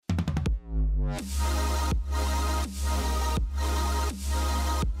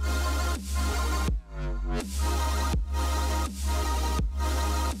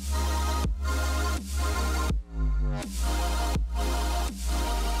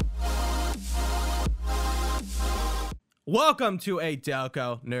Welcome to a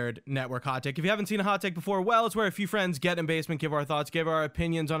Delco Nerd Network Hot Take. If you haven't seen a hot take before, well, it's where a few friends get in basement, give our thoughts, give our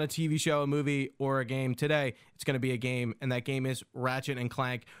opinions on a TV show, a movie, or a game. Today, it's going to be a game, and that game is Ratchet and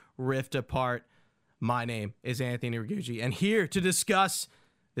Clank Rift Apart. My name is Anthony Rigucci, and here to discuss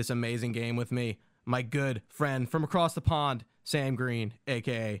this amazing game with me, my good friend from across the pond, Sam Green,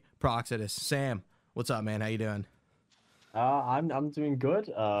 aka Proxidus. Sam, what's up, man? How you doing? I'm doing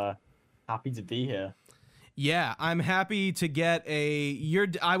good. Happy to be here. Yeah, I'm happy to get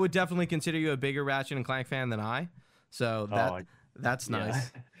I would definitely consider you a bigger Ratchet and Clank fan than I. So Oh, that's yeah.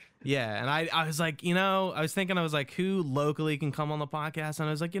 nice. Yeah, and I was like, I was thinking, I was like, who locally can come on the podcast? And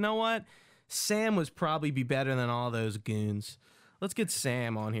I was like, you know what? Sam would probably be better than all those goons. Let's get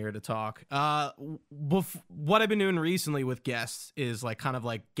Sam on here to talk. What I've been doing recently with guests is like kind of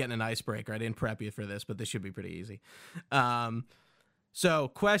like getting an icebreaker. I didn't prep you for this, but this should be pretty easy. So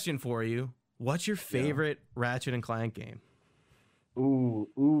question for you. What's your Yeah. favorite Ratchet and Clank game?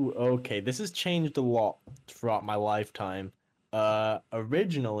 Okay. This has changed a lot throughout my lifetime.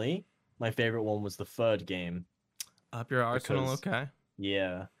 Originally, my favorite one was the third game Up your arsenal, because, okay.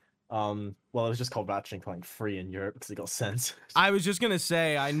 yeah. Well, it was just called Ratchet and Clank 3 in Europe because it got censored. I was just gonna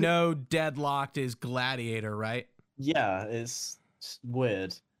say, I know Deadlocked is Gladiator, right? Yeah, it's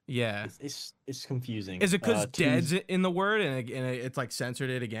weird. Yeah. It's confusing. Is it because Two's, Dead's in the word it's like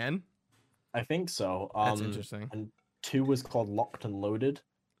censored it again? I think so. That's interesting. And two was called Locked and Loaded.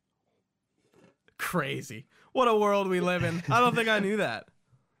 Crazy. What a world we live in. I don't think I knew that.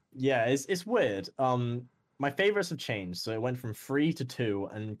 Yeah, it's weird. My favorites have changed. So it went from 3 to 2,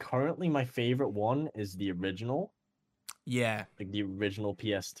 and currently my favorite one is the original, Yeah. like the original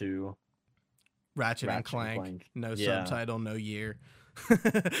PS2 Ratchet and Ratchet and Clank. Clank. No Yeah. subtitle, no year.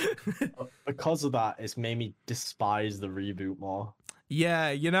 Because of that, it's made me despise the reboot more. Yeah,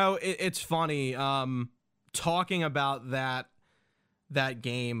 it's funny. Talking about that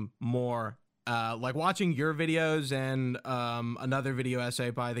game more. Like watching your videos and another video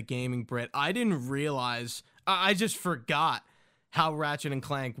essay by the Gaming Brit, I didn't realize. I just forgot how Ratchet and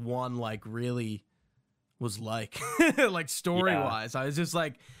Clank 1 like really was like, like story Yeah. wise. I was just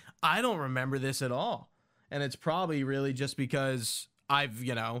like, I don't remember this at all, and it's probably really just because I've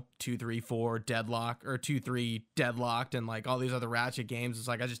 2, 3, 4 Deadlock or 2, 3 Deadlocked and like all these other Ratchet games. It's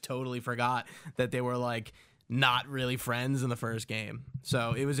like I just totally forgot that they were like not really friends in the first game.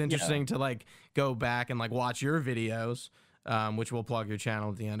 So it was Yeah. interesting to like go back and like watch your videos, which we'll plug your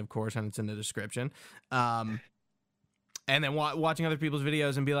channel at the end, of course, and it's in the description. And then watching other people's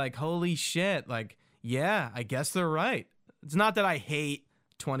videos and be like, holy shit, like, yeah, I guess they're right. It's not that I hate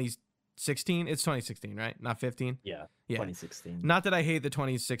 2016. It's 2016, right? Not 15. Yeah. Yeah. 2016. Not that I hate the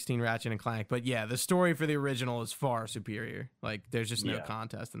 2016 Ratchet and Clank, but yeah, the story for the original is far superior. Like, there's just no Yeah.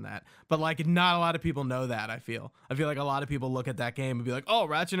 contest in that. But like, not a lot of people know that. I feel like a lot of people look at that game and be like, "Oh,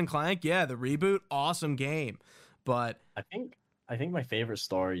 Ratchet and Clank, yeah, the reboot, awesome game." But I think my favorite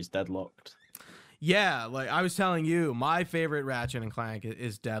story is Deadlocked. yeah, like I was telling you, my favorite Ratchet and Clank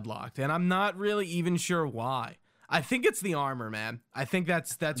is Deadlocked, and I'm not really even sure why. I think it's the armor, man. I think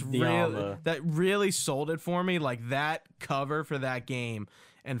that's The real armor. that really sold it for me. Like that cover for that game,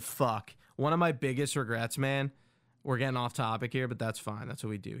 and fuck, one of my biggest regrets, man. We're getting off topic here, but that's fine. That's what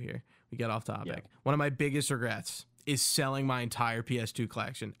we do here. We get off topic. Yeah. One of my biggest regrets is selling my entire PS2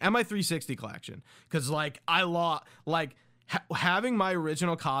 collection and my 360 collection, because like I lost like having my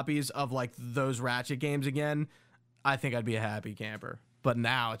original copies of like those Ratchet games again. I think I'd be a happy camper. But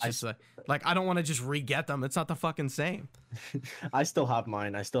now it's I just like I don't want to just re-get them. It's not the fucking same. I still have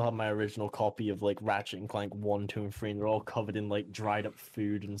mine. I still have my original copy of like Ratchet and Clank 1, 2, and 3, and they're all covered in like dried up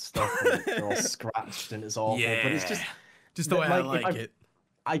food and stuff. And, like, they're all scratched and it's awful. But it's just the way I like, if like it.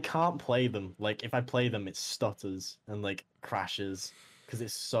 I can't play them. Like if I play them, it stutters and like crashes because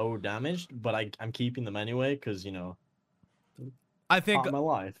it's so damaged. But I'm keeping them anyway because I think part of my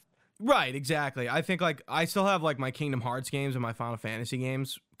life. right, exactly. I think like I still have like my Kingdom Hearts games and my Final Fantasy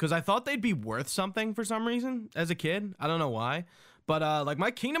games because I thought they'd be worth something for some reason as a kid. I don't know why. But like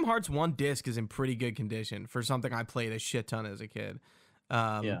my Kingdom Hearts 1 disc is in pretty good condition for something I played a shit ton as a kid.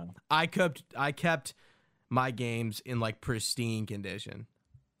 Yeah. I kept my games in like pristine condition,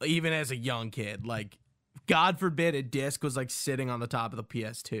 even as a young kid. Like, God forbid a disc was like sitting on the top of the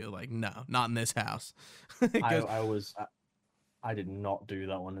PS2. Like, no, not in this house. It I goes- I was I did not do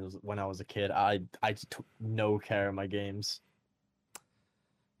that when I was a kid. I took no care of my games.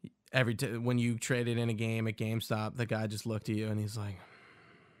 when you traded in a game at GameStop, the guy just looked at you and he's like,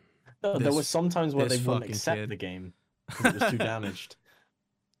 No, there This- was sometimes where they this wouldn't fucking accept kid. the game because it was too damaged.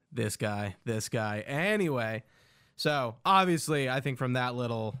 this guy. Anyway, so obviously, I think from that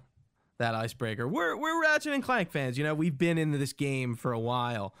that icebreaker. We're Ratchet and Clank fans. You know, we've been into this game for a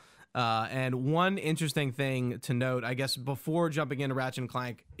while. And one interesting thing to note, I guess, before jumping into Ratchet and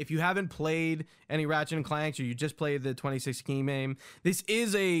Clank, if you haven't played any Ratchet and Clanks or you just played the 2016 game, this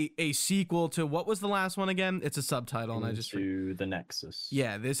is a sequel to, what was the last one again? It's a subtitle, and I just to the Nexus.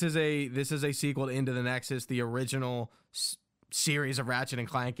 Yeah, this is a sequel to Into the Nexus, the original series of Ratchet and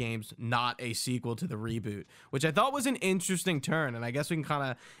Clank games, not a sequel to the reboot, which I thought was an interesting turn. And I guess we can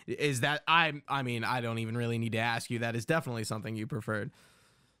kind of, is that, I mean, I don't even really need to ask you. That is definitely something you preferred.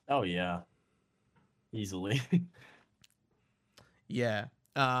 Oh yeah, easily. Yeah.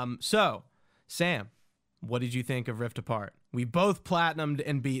 So, Sam, what did you think of Rift Apart? We both platinumed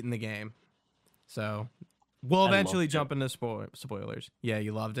and beaten the game, so we'll eventually jump into spoilers. Yeah,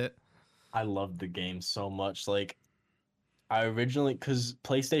 you loved it. I loved the game so much. Like, I originally, because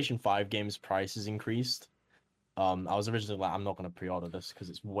PlayStation 5 games prices increased. I was originally like, I'm not gonna pre-order this because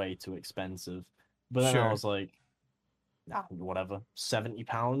it's way too expensive. But then I was like, nah, whatever,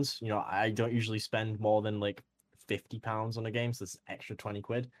 £70. You know, I don't usually spend more than like £50 on a game, so it's extra 20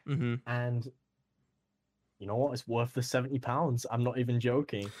 quid. And you know what? It's worth the £70. I'm not even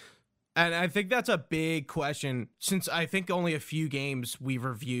joking. And I think that's a big question, since I think only a few games we've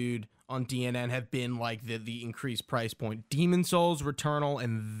reviewed on DNN have been like the increased price point. Demon Souls, Returnal,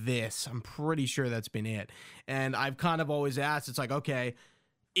 and this. I'm pretty sure that's been it. And I've kind of always asked, it's like, okay,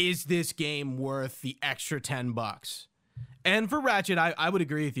 is this game worth the extra $10? And for Ratchet, I would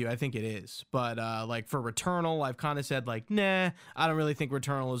agree with you. I think it is. But like for Returnal, I've kind of said like, nah, I don't really think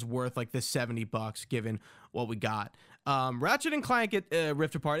Returnal is worth like the $70 given what we got. Ratchet and Clank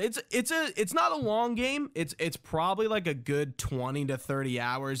Rift Apart, it's not a long game. It's probably like a good 20 to 30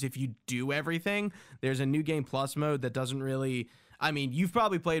 hours if you do everything. There's a New Game Plus mode that doesn't really, I mean, you've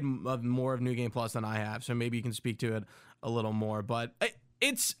probably played more of New Game Plus than I have, so maybe you can speak to it a little more. But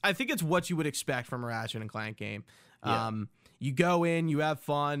I think it's what you would expect from a Ratchet and Clank game. Yeah. You go in, you have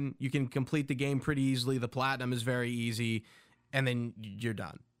fun, you can complete the game pretty easily. The platinum is very easy, and then you're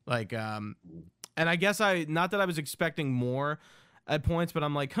done. Like, and I guess not that I was expecting more at points, but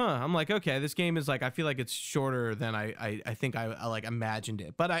I'm like, okay, this game is like, I feel like it's shorter than I think I like imagined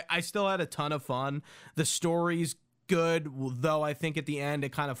it. But I still had a ton of fun. The story's good, though I think at the end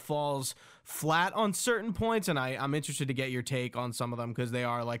it kind of falls flat on certain points, and I'm interested to get your take on some of them, because they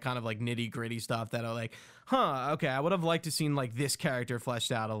are like kind of like nitty gritty stuff that are like, okay, I would have liked to seen like this character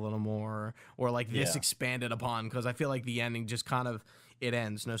fleshed out a little more, or like this expanded upon, because I feel like the ending just kind of, it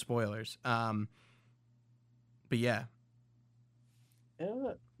ends, no spoilers. But yeah.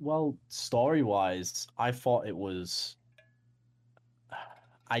 Well, story-wise, I thought it was,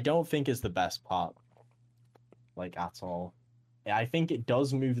 I don't think it's the best part, like, at all. I think it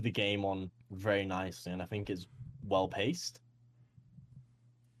does move the game on very nicely, and I think it's well-paced.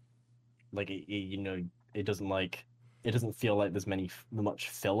 Like, you know, it doesn't feel like there's much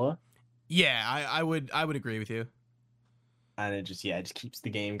filler. Yeah, I would agree with you. And it just keeps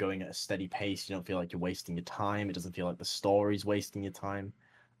the game going at a steady pace. You don't feel like you're wasting your time. It doesn't feel like the story's wasting your time.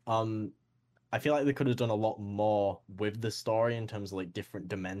 I feel like they could have done a lot more with the story in terms of like different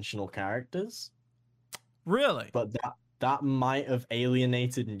dimensional characters. Really? But that might have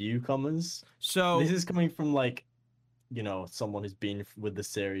alienated newcomers. So this is coming from like, you know, someone who's been with the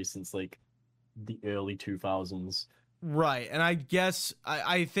series since like the early 2000s. Right. And I guess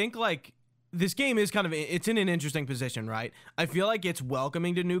I think like this game is kind of, it's in an interesting position, right? I feel like it's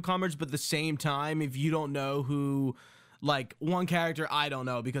welcoming to newcomers, but at the same time, if you don't know who, like one character I don't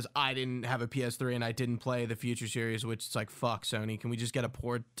know because I didn't have a PS3 and I didn't play the Future series, which is like, fuck Sony. Can we just get a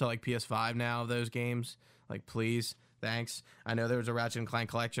port to like PS5 now of those games? Like, please. Thanks. I know there was a Ratchet and Clank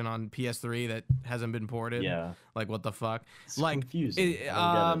collection on PS3 that hasn't been ported. Yeah. Like, what the fuck? It's like confusing.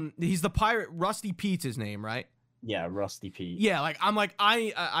 He's the pirate. Rusty Pete's his name, right? Yeah, Rusty Pete. Yeah, like I'm like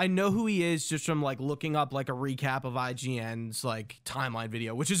I know who he is just from like looking up like a recap of IGN's like timeline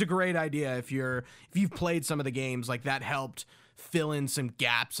video, which is a great idea if you've played some of the games. Like that helped fill in some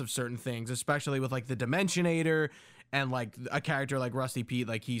gaps of certain things, especially with like the Dimensionator and like a character like Rusty Pete,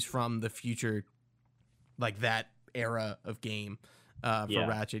 like he's from the future, like that era of game for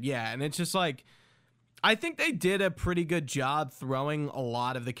Ratchet. Yeah, and it's just like I think they did a pretty good job throwing a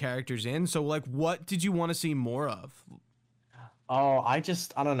lot of the characters in. So, like, what did you want to see more of? Oh, I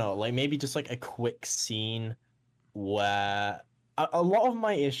don't know. Like, maybe just, like, a quick scene where... A lot of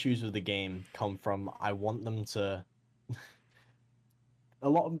my issues with the game come from I want them to... a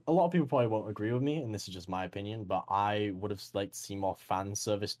lot of people probably won't agree with me, and this is just my opinion, but I would have liked to see more fan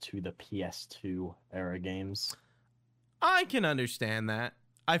service to the PS2 era games. I can understand that.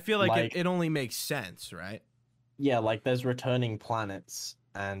 I feel like it only makes sense, right? Yeah, like there's returning planets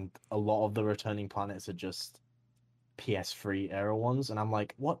and a lot of the returning planets are just PS3 era ones, and I'm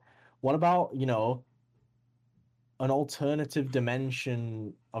like, what? What about, an alternative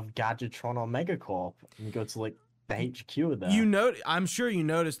dimension of Gadgetron or Megacorp? And you go to like the HQ there. I'm sure you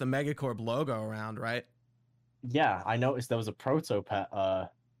noticed the Megacorp logo around, right? Yeah, I noticed there was a Protopet,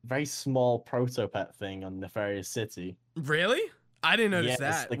 very small Protopet thing on Nefarious City. Really? I didn't Yeah, notice it's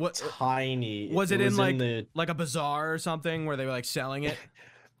that. like What tiny. was it It in was in the. like a bazaar or something where they were like selling it?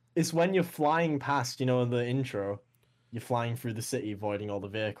 It's when you're flying past, in the intro, you're flying through the city, avoiding all the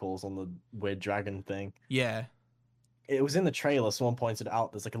vehicles on the weird dragon thing. Yeah. It was in the trailer. Someone pointed it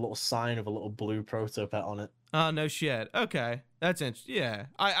out. There's like a little sign of a little blue Protopet on it. Oh, no shit. Okay. That's interesting. Yeah.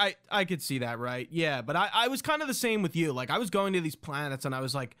 I could see that, right? Yeah, but I was kind of the same with you. Like I was going to these planets and I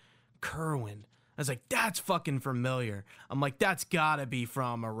was like, Kerwin. I was like, that's fucking familiar. I'm like, that's gotta be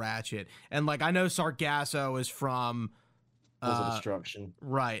from a Ratchet. And like I know Sargasso is from Was a destruction.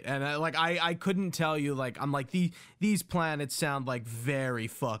 right. And I couldn't tell you, like, I'm like, these planets sound like very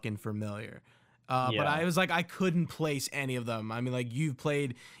fucking familiar. But Yeah. I was like, I couldn't place any of them. I mean, like, you've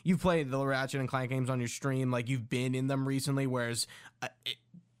played the Ratchet and Clank games on your stream, like, you've been in them recently, whereas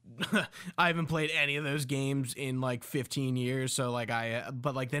I haven't played any of those games in like 15 years. So, like,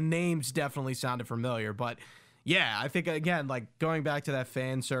 but like, the names definitely sounded familiar. But yeah, I think, again, like, going back to that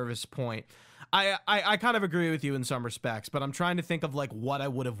fan service point, I kind of agree with you in some respects, but I'm trying to think of like what I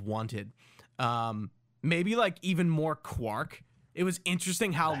would have wanted. Maybe like even more Quark. It was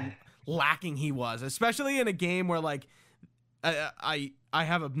interesting how lacking he was, especially in a game where like I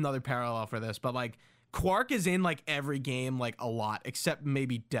have another parallel for this, but like Quark is in like every game like a lot, except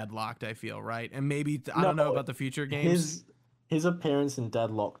maybe Deadlocked, I feel, right? And maybe I don't know No, about the future games. his appearance in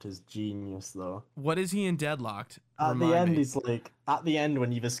Deadlocked is genius though. What is he in Deadlocked? At the Remind end, me. he's like, at the end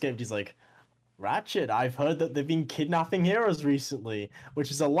when you've escaped, he's like, Ratchet, I've heard that they've been kidnapping heroes recently,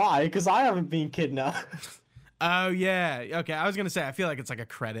 which is a lie because I haven't been kidnapped. Oh yeah. Okay. I was gonna say I feel like it's like a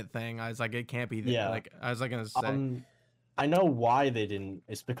credit thing. I was like it can't be. Yeah. Like I was like gonna say I know why they didn't.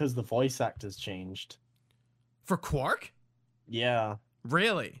 It's because the voice actors changed. for Quark. Yeah,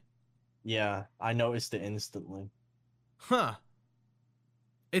 Really? yeah, I noticed it instantly. Huh.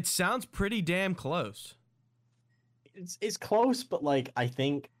 It sounds pretty damn close. It's close, but like I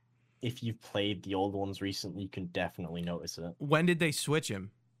think if you've played the old ones recently, you can definitely notice it. When did they switch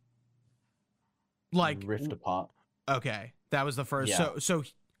him? Like Rift Apart. okay, that was the first. Yeah. So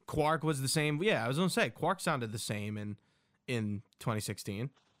Quark was the same. Yeah, I was gonna say Quark sounded the same in 2016.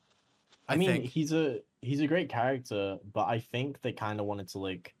 I mean, think he's a great character, but I think they kind of wanted to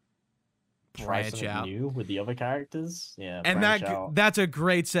like try branch something out. new with the other characters. Yeah, And branch out. that's a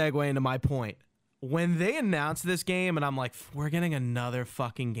great segue into my point. When they announced this game, and I'm like, we're getting another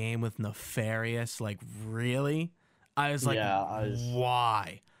fucking game with Nefarious. Like, really? I was like, Yeah,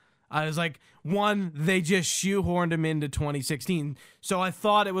 why? I was like, one, they just shoehorned him into 2016, so I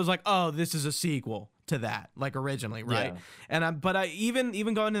thought it was like, oh, this is a sequel to that, like originally, right? Yeah. But I even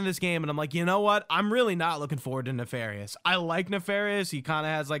going into this game, and I'm like, you know what? I'm really not looking forward to Nefarious. I like Nefarious. He kind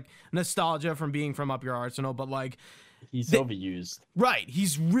of has like nostalgia from being from Up Your Arsenal, but like, He's They- overused. right,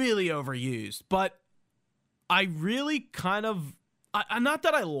 he's really overused. But I really kind of. Not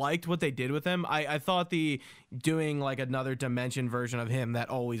that I liked what they did with him. I thought the doing like another dimension version of him that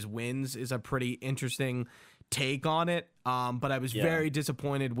always wins is a pretty interesting take on it. But I was Yeah. very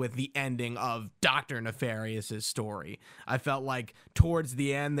disappointed with the ending of Dr. Nefarious's story. I felt like towards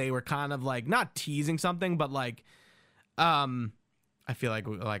the end they were kind of like not teasing something, but like I feel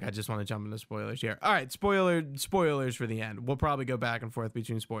like I just want to jump into spoilers here. All right, spoilers for the end. We'll probably go back and forth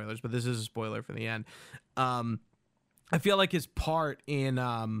between spoilers, but this is a spoiler for the end. I feel like his part in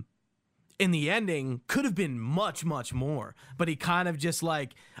the ending could have been much more, but he kind of just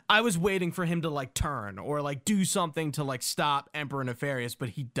like I was waiting for him to like turn or like do something to like stop Emperor Nefarious, but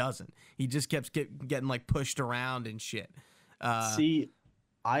he doesn't. He just kept getting like pushed around and shit. See,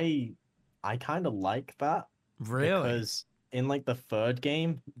 I kind of like that Really? because in like the third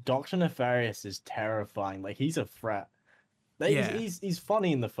game, Doctor Nefarious is terrifying. Like he's a threat. Like, Yeah. he's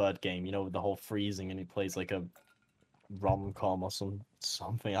funny in the third game, with the whole freezing, and he plays like a rom-com or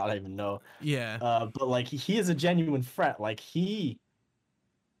something. I don't even know. Yeah. But like he is a genuine threat. Like he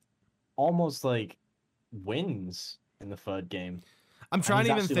almost like wins in the third game. I'm trying he's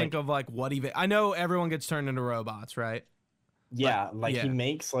to even actually, think like- of like what even. I know everyone gets turned into robots, right? Yeah, like yeah. he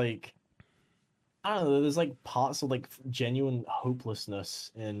makes like I don't know. There's like parts of like genuine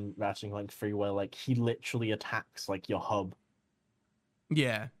hopelessness in Ratchet and Clank 3 where like he literally attacks like your hub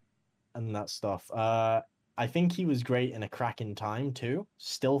Yeah. and that stuff. I think he was great in A Crack in Time too.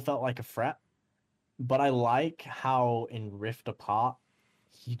 Still felt like a threat, but I like how in Rift Apart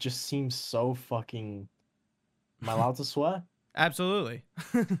he just seems so fucking. Am I allowed to swear? Absolutely.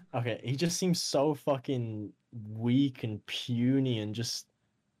 Okay, he just seems so fucking weak and puny and just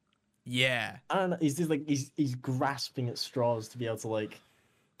Yeah. I don't know. He's just like he's grasping at straws to be able to like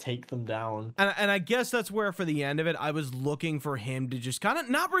take them down. And I guess that's where for the end of it, I was looking for him to just kind of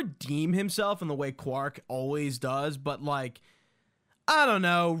not redeem himself in the way Quark always does, but like, I don't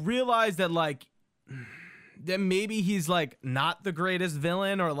know, realize that like, that maybe he's like not the greatest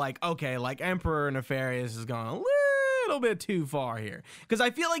villain, or like, okay, like Emperor Nefarious is going a little bit too far here. Because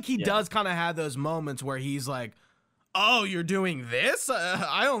I feel like he does kind of have those moments where he's like, oh, you're doing this?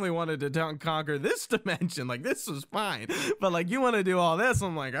 I only wanted to conquer this dimension. Like, this was fine. But, like, you want to do all this?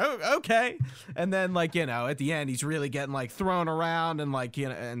 I'm like, oh, okay. And then, like, you know, at the end, he's really getting, like, thrown around and, like, you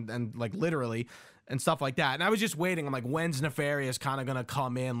know, and like, literally and stuff like that. And I was just waiting. I'm like, when's Nefarious kind of going to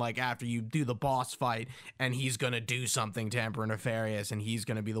come in, like, after you do the boss fight, and he's going to do something to Emperor Nefarious, and he's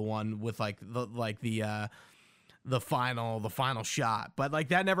going to be the one with, like, the final shot, but like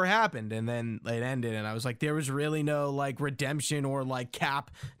that never happened, and then it ended, and I was like, there was really no like redemption or like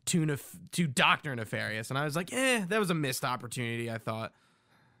cap to Dr. Nefarious, and I was like, that was a missed opportunity, I thought.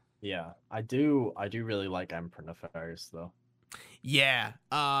 Yeah, I do really like Emperor Nefarious though. Yeah,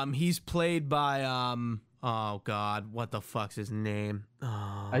 he's played by oh god, what the fuck's his name?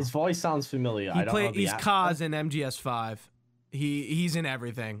 His voice sounds familiar. I don't know he's Kaz in MGS5. He's in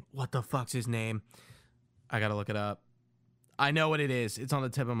everything. What the fuck's his name? I gotta look it up. I know what it is. It's on the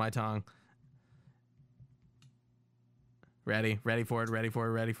tip of my tongue. Ready for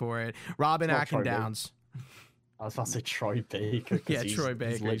it. Robin Atkins. I was about to say Troy Baker. Yeah, Troy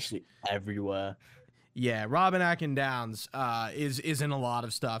Baker. He's literally everywhere. Yeah, Robin Atkins is in a lot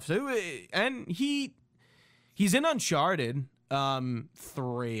of stuff. So, and he's in Uncharted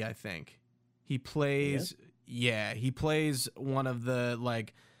 3, I think. He plays. Yeah, he plays one of the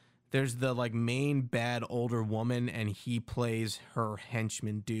like. There's the like main bad older woman, and he plays her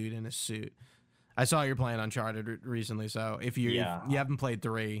henchman dude in a suit. I saw you're playing Uncharted recently, so if you haven't played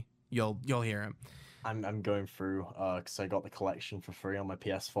 3, you'll hear him. I'm going through because I got the collection for free on my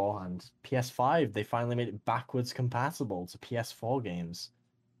PS4 and PS5. They finally made it backwards compatible to PS4 games.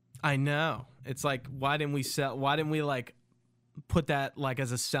 I know. It's like, why didn't we like put that like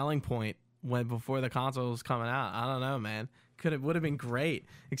as a selling point before the console was coming out? I don't know, man. Would have been great,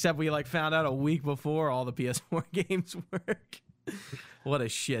 except we like found out a week before all the PS4 games work. What a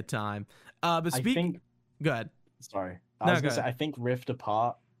shit time. But go ahead. Sorry, I was gonna say I think Rift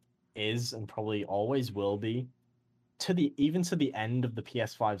Apart is and probably always will be even to the end of the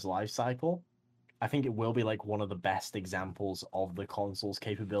PS5's life cycle. I think it will be like one of the best examples of the console's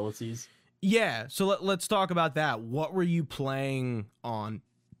capabilities. Yeah, so let's talk about that. What were you playing on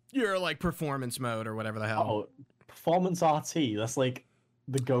your like performance mode or whatever the hell? Oh, Performance RT, that's like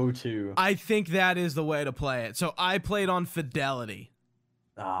the go-to. I think that is the way to play it. So I played on Fidelity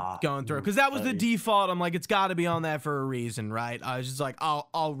going through, because that was the default. I'm like, it's got to be on that for a reason, right? I was just like,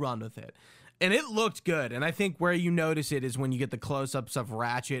 I'll run with it. And it looked good. And I think where you notice it is when you get the close-ups of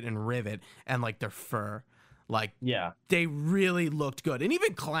Ratchet and Rivet and like their fur. Like, yeah, they really looked good. And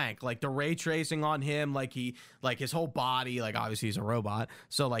even Clank, like the ray tracing on him, like his whole body, like obviously he's a robot,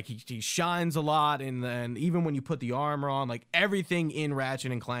 so like he shines a lot. And then even when you put the armor on, like everything in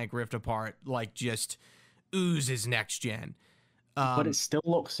Ratchet and Clank Rift Apart, like just oozes next gen. But it still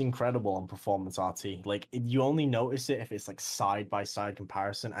looks incredible on Performance RT. Like you only notice it if it's like side by side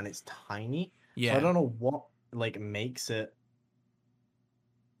comparison, and it's tiny. Yeah, so I don't know what like makes it.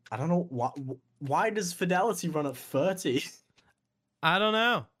 I don't know what. Why does Fidelity run at 30? I don't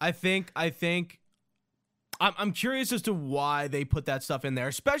know. I think I'm curious as to why they put that stuff in there,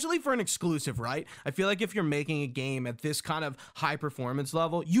 especially for an exclusive, right? I feel like if you're making a game at this kind of high performance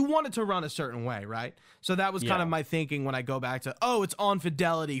level, you want it to run a certain way, right? So that was kind of my thinking when I go back to, oh, it's on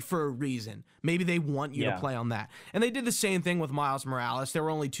Fidelity for a reason. Maybe they want you to play on that. And they did the same thing with Miles Morales. There were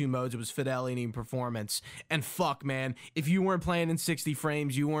only 2 modes. It was Fidelity and Performance. And fuck, man, if you weren't playing in 60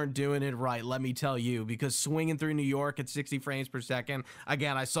 frames, you weren't doing it right, let me tell you, because swinging through New York at 60 frames per second,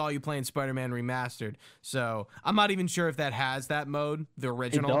 again, I saw you playing Spider-Man Remastered, so I'm not even sure if that has that mode, the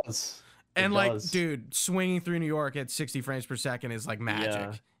original. It does. And like, dude, swinging through New York at 60 frames per second is like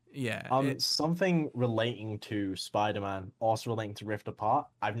magic. Yeah. Something relating to Spider-Man, also relating to Rift Apart.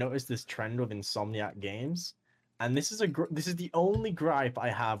 I've noticed this trend with Insomniac Games, and this is the only gripe I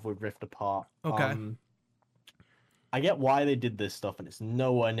have with Rift Apart. Okay. I get why they did this stuff, and it's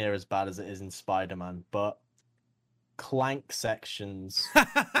nowhere near as bad as it is in Spider-Man, but Clank sections.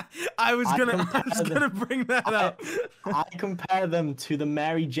 I was gonna bring that up. I compare them to the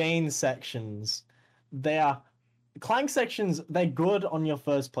Mary Jane sections. They are Clank sections, they're good on your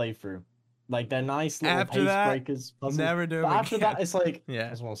first playthrough. Like they're nice little After pace that, breakers, puzzles. never do But them after again. that, it's like I Yeah.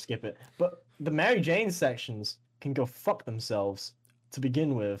 just want to skip it. But the Mary Jane sections can go fuck themselves to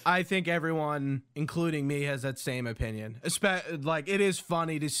begin with. I think everyone, including me, has that same opinion. Like, it is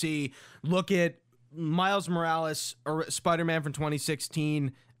funny to see, look at Miles Morales or Spider-Man from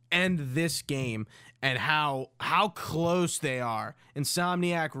 2016 and this game and how close they are.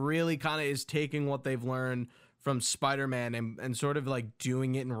 Insomniac really kind of is taking what they've learned from Spider-Man and sort of like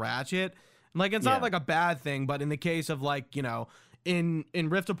doing it in Ratchet. Like, it's not Yeah. like a bad thing, but in the case of like, you know, in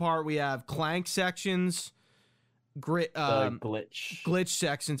Rift Apart, we have Clank sections, The glitch. glitch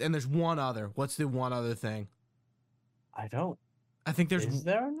sections, and there's one other. What's the one other thing? I don't. I think there's Is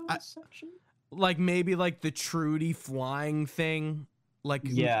there another I- section? like maybe like the Trudy flying thing. Like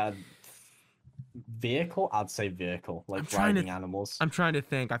Yeah. Vehicle? I'd say vehicle. I'm Like trying to- riding animals. I'm trying to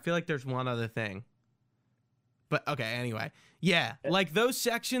think. I feel like there's one other thing. But okay, anyway. Yeah, like those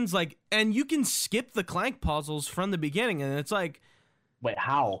sections, like, and you can skip the Clank puzzles from the beginning, and it's like Wait,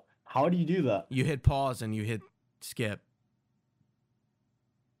 how? How do you do that? you hit pause and you hit skip.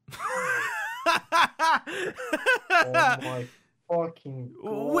 Oh my fucking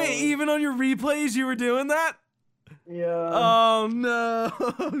god. Wait, even on your replays you were doing that? Yeah. Oh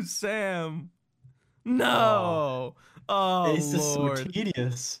no, Sam. No. Oh, it's just Lord. so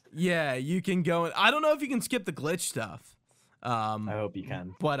tedious. Yeah, you can go. I don't know if you can skip the glitch stuff. I hope you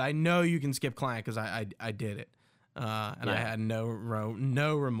can. But I know you can skip Clank because I did it. And I Yeah. had no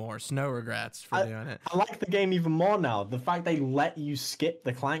remorse, no regrets for doing it. I like the game even more now. The fact they let you skip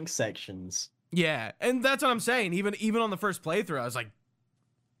the Clank sections. Yeah, and that's what I'm saying. Even on the first playthrough, I was like,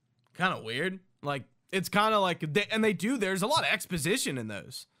 kind of weird. Like it's kind of like, there's a lot of exposition in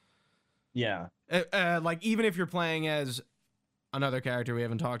those. Yeah. Like even if you're playing as another character we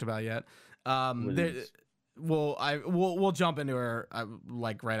haven't talked about yet, Liz. we'll jump into her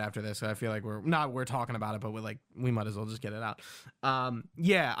like right after this. I feel like we're talking about it, but we might as well just get it out.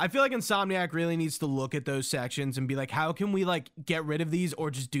 Yeah, I feel like Insomniac really needs to look at those sections and be like, how can we like get rid of these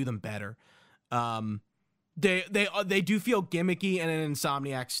or just do them better? They do feel gimmicky and an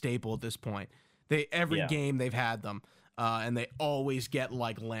Insomniac staple at this point. Every Yeah. game they've had them. And they always get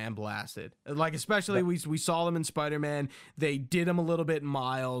like lambasted. Like especially we saw them in Spider-Man. They did them a little bit in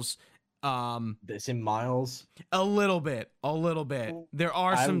Miles. It's in Miles. A little bit. There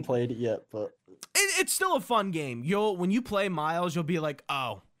are I some. haven't played it yet, but It's still a fun game. When you play Miles, you'll be like,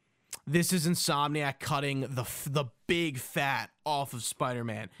 oh, this is Insomniac cutting the big fat off of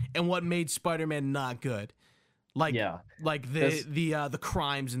Spider-Man, and what made Spider-Man not good. Like yeah. like the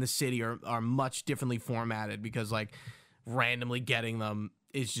crimes in the city are much differently formatted because like randomly getting them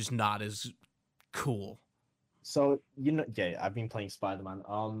is just not as cool. So yeah, I've been playing Spider-Man.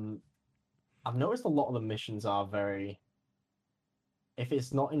 I've noticed a lot of the missions are very. If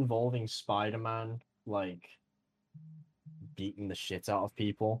it's not involving Spider-Man, like beating the shit out of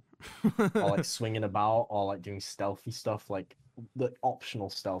people, or like swinging about, or like doing stealthy stuff, like the optional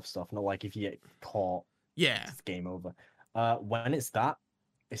stealth stuff, not like if you get caught, Yeah. it's game over. When it's that,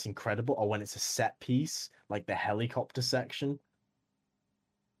 it's incredible. Or when it's a set piece, like the helicopter section,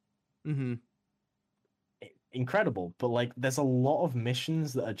 Mm-hmm. incredible. But like, there's a lot of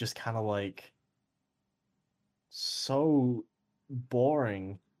missions that are just kind of like so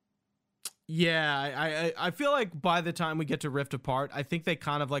boring. Yeah, I feel like by the time we get to Rift Apart, I think they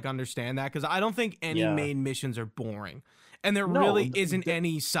kind of like understand that because I don't think any Yeah. main missions are boring, and there No, really th- isn't th-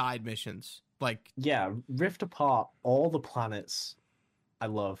 any side missions. Like, Yeah, Rift Apart, all the planets I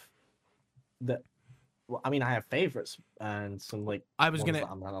love. That well, I mean, I have favorites and some like I was ones gonna,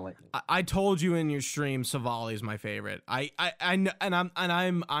 that I'm kind of like. I told you in your stream, Savali is my favorite. I'm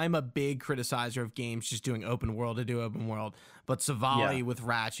a big criticizer of games just doing open world to do open world, but Savali Yeah. with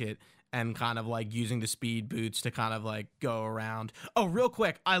Ratchet and kind of like using the speed boots to kind of like go around. Oh, real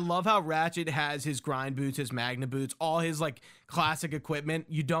quick, I love how Ratchet has his grind boots, his magna boots, all his like classic equipment.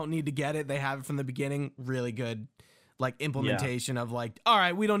 You don't need to get it; they have it from the beginning. Really good, like implementation of like, all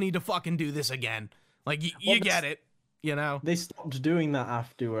right, we don't need to fucking do this again. Like you Well, get it, you know. They stopped doing that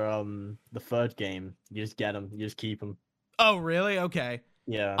after the third game. You just get them, you just keep them. Oh, really? Okay.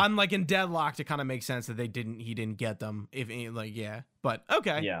 Yeah. I'm like in Deadlocked. It kind of makes sense that he didn't get them. If like, yeah, but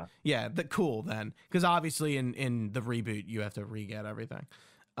okay, Yeah. cool then, because obviously in the reboot you have to re-get everything.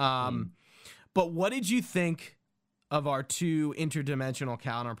 But what did you think of our two interdimensional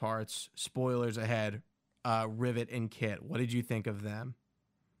counterparts? Spoilers ahead. Rivet and Kit. What did you think of them?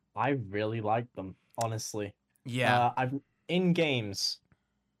 I really like them, honestly. Yeah, I've in games,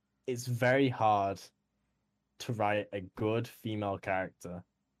 it's very hard to write a good female character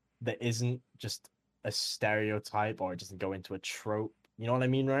that isn't just a stereotype or it doesn't go into a trope. You know what I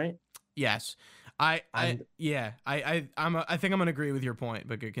mean, right? Yes. And Yeah, I think I'm gonna agree with your point,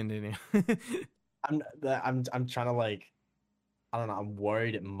 but good, continue. I'm trying to like, I don't know. I'm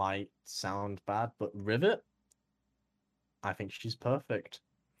worried it might sound bad, but Rivet, I think she's perfect.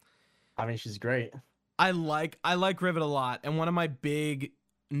 I think she's great. I like Rivet a lot, and one of my big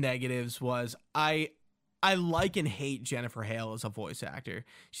negatives was I like and hate Jennifer Hale as a voice actor.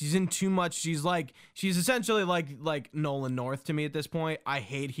 She's in too much. She's essentially like Nolan North to me at this point. I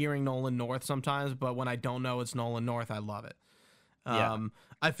hate hearing Nolan North sometimes, but when I don't know it's Nolan North, I love it. Yeah.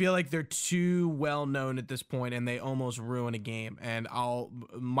 I feel like they're too well known at this point, and they almost ruin a game. And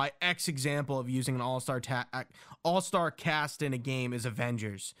my example of using an all-star cast in a game is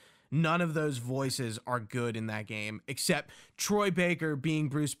Avengers. None of those voices are good in that game, except Troy Baker being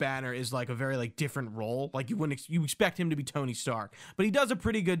Bruce Banner is like a very like different role. Like you expect him to be Tony Stark, but he does a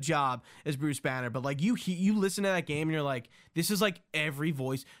pretty good job as Bruce Banner. But like you listen to that game and you're like, this is like every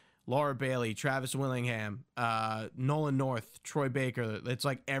voice. Laura Bailey, Travis Willingham, Nolan North, Troy Baker. It's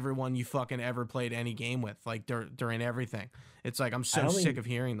like everyone you fucking ever played any game with. Like they're in everything. It's like I'm so sick of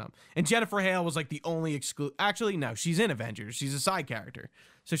hearing them. And Jennifer Hale was like the only Actually, no, she's in Avengers. She's a side character,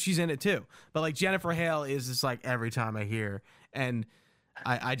 so she's in it too. But like Jennifer Hale is just like every time I hear, and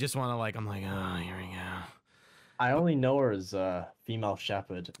I just want to like I'm like, oh, here we go. I only know her as female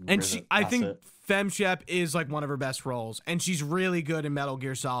shepherd. And I think Fem Shep is like one of her best roles, and she's really good in Metal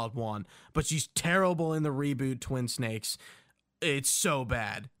Gear Solid 1, but she's terrible in the reboot Twin Snakes. It's so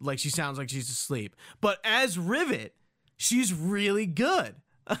bad. Like she sounds like she's asleep. But as Rivet, she's really good.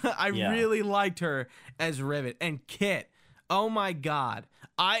 I really liked her as Rivet. And Kit, oh my god.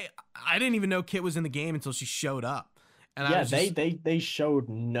 I didn't even know Kit was in the game until she showed up. And yeah, they showed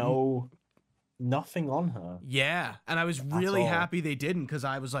nothing on her. Yeah, and I was really happy they didn't, because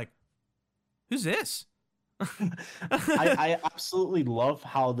I was like, who's this? I absolutely love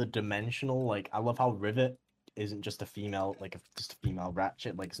how the dimensional, like, I love how Rivet isn't just a female, like, just a female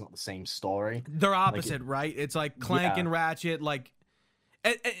Ratchet. Like, it's not the same story. They're opposite, right? It's like Clank and Ratchet, like,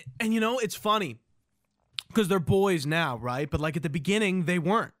 and you know, it's funny, because they're boys now, right? But, like, at the beginning, they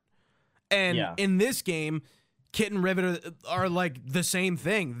weren't. And in this game, Kit and Rivet are like the same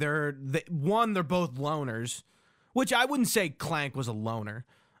thing. They're both loners, which I wouldn't say Clank was a loner.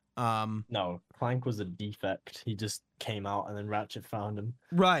 No, Clank was a defect. He just came out and then Ratchet found him.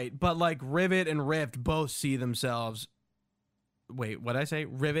 Right, but like Rivet and Rift both see themselves. Wait, what did I say?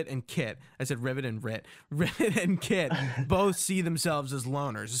 Rivet and Kit. I said Rivet and Rit. Rivet and Kit both see themselves as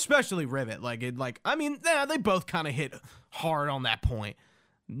loners, especially Rivet. I mean, they both kind of hit hard on that point.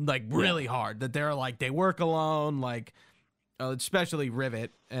 Like really hard, that they're like they work alone, like especially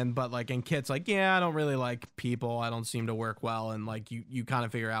Rivet, and Kit's like, yeah, I don't really like people, I don't seem to work well, and like you kind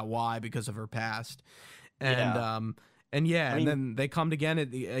of figure out why because of her past, and then they come together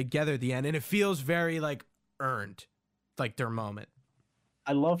at the end, and it feels very like earned, like their moment.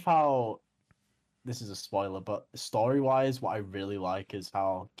 I love how, this is a spoiler, but story wise, what I really like is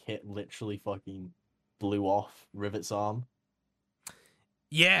how Kit literally fucking blew off Rivet's arm.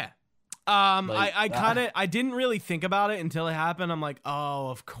 Yeah. I didn't really think about it until it happened. I'm like, oh,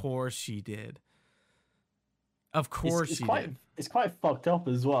 of course she did. Of course she did. It's quite fucked up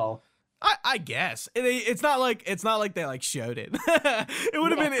as well. I guess it's not like they like showed it. It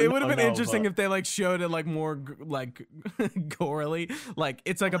would have been interesting if they like showed it like more like gorily. Like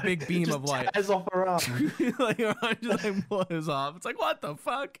it's like a big beam of light. Tears off her arm. Like her arm just like blows off. It's like, what the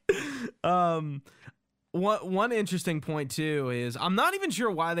fuck? One interesting point too is I'm not even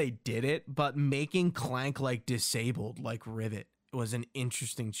sure why they did it, but making Clank like disabled like Rivet was an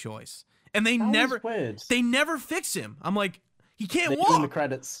interesting choice. And they never fix him. I'm like, he can't walk. In the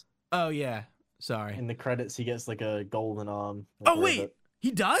credits. Oh yeah, sorry. In the credits, he gets like a golden arm. Like wait,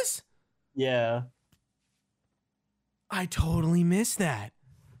 he does? Yeah. I totally missed that.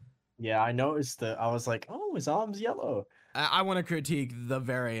 Yeah, I noticed that. I was like, oh, his arm's yellow. I want to critique the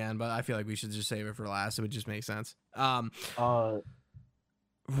very end, but I feel like we should just save it for last. It would just make sense. Really?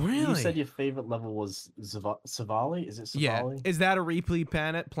 You said your favorite level was Savali? Is it Savali? Yeah. Is that a replay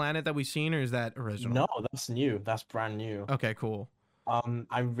planet that we've seen, or is that original? No, that's new. That's brand new. Okay, cool.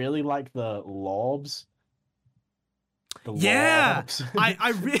 I really like the Lobs. I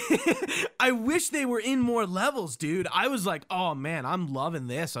wish they were in more levels, dude. I was like, oh man, I'm loving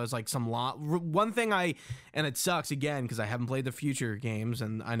this. I was like, one thing and it sucks again because I haven't played the future games,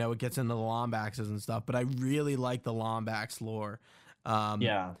 and I know it gets into the Lombaxes and stuff, but I really like the Lombax lore.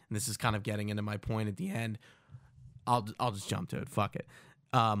 And this is kind of getting into my point at the end. I'll just jump to it. Fuck it.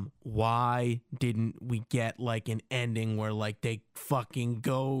 Why didn't we get like an ending where like they fucking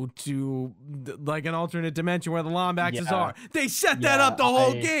go to like an alternate dimension where the Lombaxes Yeah. are? They set that up the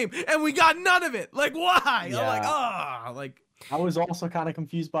whole game and we got none of it. Like why? I'm like, like I was also kind of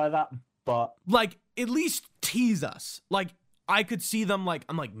confused by that, but like at least tease us. Like I could see them like,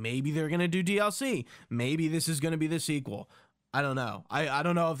 I'm like, maybe they're gonna do DLC. Maybe this is gonna be the sequel. I don't know. I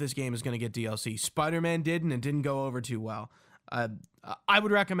don't know if this game is gonna get DLC. Spider-Man didn't, and didn't go over too well. I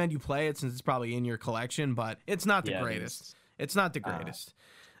would recommend you play it since it's probably in your collection, but it's not the greatest. It's not the greatest.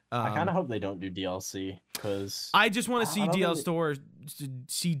 I kind of hope they don't do DLC because I just want to see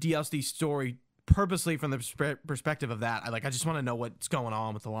DLC story purposely from the perspective of that. I just want to know what's going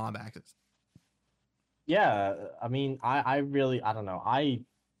on with the Lombaxes. Yeah, I mean, I really, I don't know.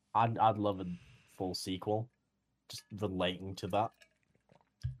 I'd love a full sequel, just relating to that.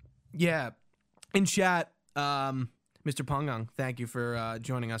 Yeah, in chat, Mr. Pungung, thank you for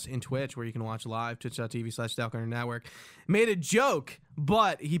joining us in Twitch, where you can watch live, twitch.tv/Stalker Network. Made a joke,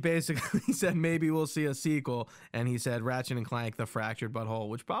 but he basically said maybe we'll see a sequel, and he said Ratchet and Clank: The Fractured Butthole,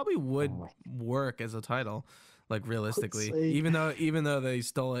 which probably would work as a title, like realistically, even though they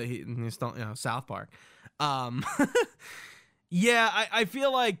stole it, he stole, South Park. Yeah, I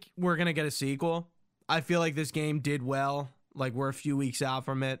feel like we're gonna get a sequel. I feel like this game did well. Like we're a few weeks out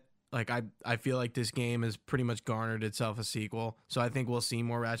from it. Like I feel like this game has pretty much garnered itself a sequel. So I think we'll see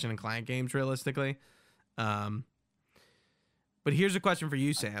more Ratchet and Clank games realistically. But here's a question for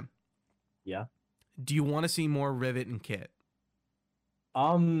you, Sam. Yeah. Do you want to see more Rivet and Kit?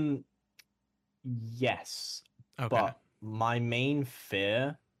 Yes. Okay. But my main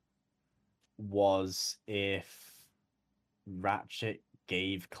fear was if Ratchet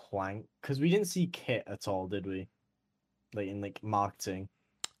gave Clank, because we didn't see Kit at all, did we? Like in like marketing.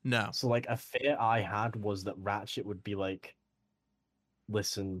 No. So like a fear I had was that Ratchet would be like,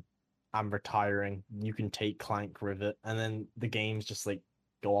 listen, I'm retiring. You can take Clank, Rivet, and then the games just like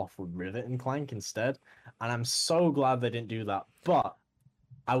go off with Rivet and Clank instead. And I'm so glad they didn't do that. But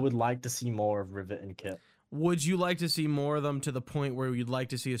I would like to see more of Rivet and Kit. Would you like to see more of them to the point where you'd like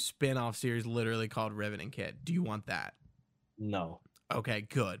to see a spin-off series literally called Rivet and Kit? Do you want that? No. Okay,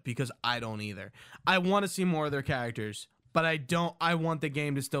 good, because I don't either. I want to see more of their characters, but I want the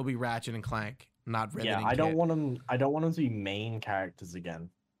game to still be Ratchet and Clank, not Rivet and Kit. I don't want them to be main characters again.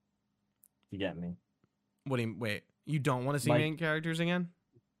 You get me? What do you wait? You don't want to see Like, main characters again?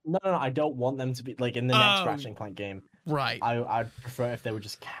 No, I don't want them to be like in the next Ratchet and Clank game. Right. I'd prefer if they were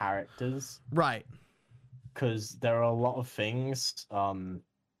just characters. Right. Because there are a lot of things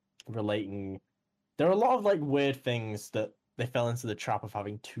relating. There are a lot of like weird things that they fell into the trap of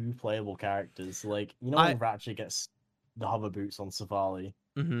having two playable characters. Like when Ratchet gets the hover boots on Savali,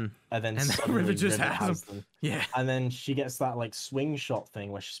 mm-hmm. and then Rivet just has them. Yeah. And then she gets that like swing shot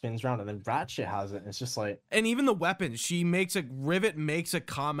thing where she spins around, and then Ratchet has it, and it's just like. And even the weapons, Rivet makes a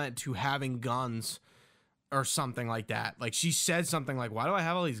comment to having guns. Or something like that. Like she said something like, "Why do I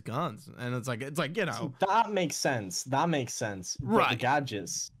have all these guns?" And it's like So that makes sense. That makes sense. Right. But the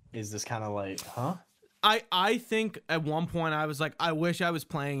gadgets is this kind of like, huh? I think at one point I was like, I wish I was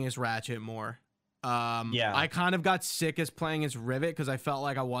playing as Ratchet more. Yeah. I kind of got sick as playing as Rivet because I felt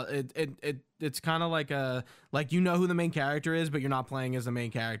like I was. It's kind of like who the main character is, but you're not playing as the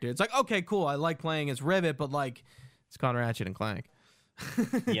main character. It's like, okay, cool. I like playing as Rivet, but like it's called Ratchet and Clank.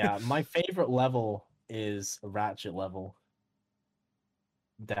 Yeah, my favorite level is a Ratchet level.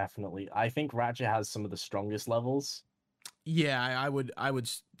 Definitely. I think Ratchet has some of the strongest levels. Yeah, I would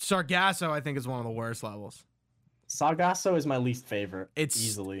Sargasso I think is one of the worst levels. Sargasso is my least favorite.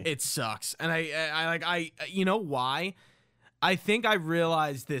 Easily. It sucks. And I you know why? I think I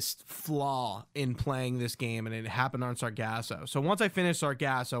realized this flaw in playing this game, and it happened on Sargasso. So once I finished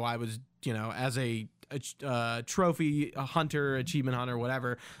Sargasso, I was, as a trophy hunter, achievement hunter,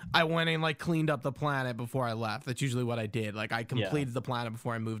 whatever, I went and like cleaned up the planet before I left. That's usually what I did. Like I completed the planet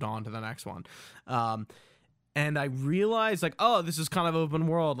before I moved on to the next one. And I realized like, oh, this is kind of open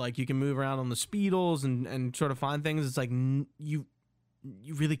world. Like you can move around on the speedles and sort of find things. It's like you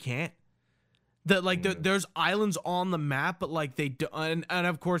really can't. There's islands on the map, but like they do, and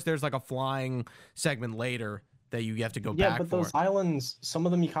of course there's like a flying segment later that you have to go back for. Yeah, but those islands, some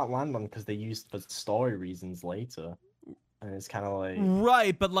of them you can't land on because they used for story reasons later. And it's kind of like...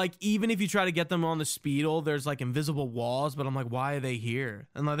 Right, but like even if you try to get them on the speedle, there's like invisible walls, but I'm like, why are they here?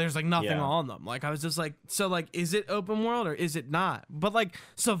 And like, there's like nothing on them. Like I was just like, so like, is it open world or is it not? But like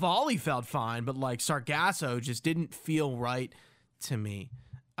Savali felt fine, but like Sargasso just didn't feel right to me.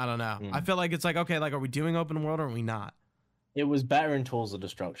 I don't know. I feel like it's like, okay, like are we doing open world or are we not? It was better in Tools of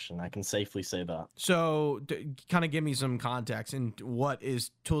Destruction. I can safely say that. So, kind of give me some context. And what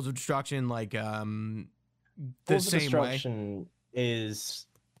is Tools of Destruction like? The Tools of same way, Destruction is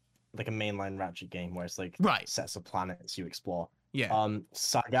like a mainline Ratchet game where it's like right? sets of planets you explore. Yeah.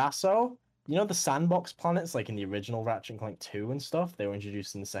 Sargasso, you know the sandbox planets like in the original Ratchet and Clank 2 and stuff, they were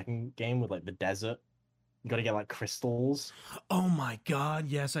introduced in the second game with like the desert. You got to get like crystals. Oh my God,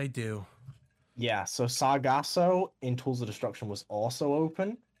 yes, I do. Yeah, so Sargasso in Tools of Destruction was also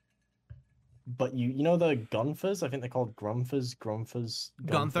open, but you know the Gunthers? I think they're called Grumphers,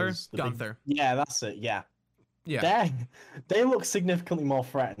 Gunther. Yeah, that's it. Yeah. Yeah. They look significantly more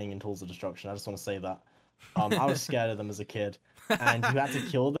threatening in Tools of Destruction. I just want to say that. I was scared of them as a kid, and you had to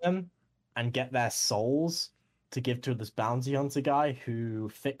kill them and get their souls to give to this bounty hunter guy who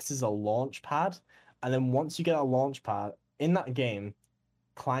fixes a launch pad. And then once you get a launch pad in that game,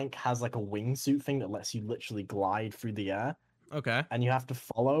 Clank has like a wingsuit thing that lets you literally glide through the air, Okay. and you have to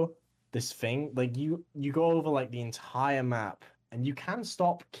follow this thing. Like you go over like the entire map, and you can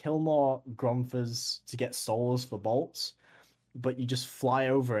stop, kill more Grumphers to get souls for bolts, but you just fly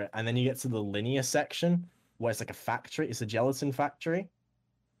over it, and then you get to the linear section where it's like a factory. It's a gelatin factory,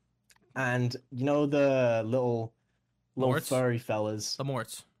 and you know the little Morts? furry fellas. The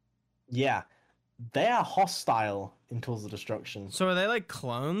Morts. Yeah, they are hostile in Tools of Destruction. So are they like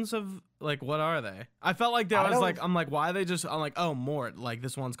clones of like what are they? I felt like there I was don't- like I'm like why are they just I'm like oh Mort like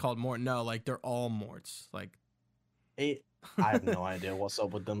this one's called Mort. No, like they're all Morts. Like I have no idea what's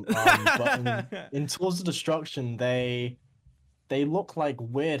up with them. But in Tools of Destruction, they look like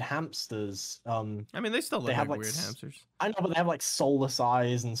weird hamsters. I mean they still look they have, like like, weird hamsters. I know, but they have like soulless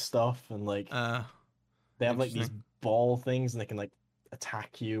eyes and stuff, and like they have like these interesting. ball things, and they can like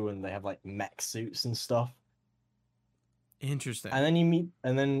attack you, and they have like mech suits and stuff. Interesting.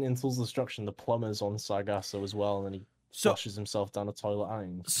 And then in Tools of Destruction, the plumber's on Sargasso as well, and then he So flushes himself down a toilet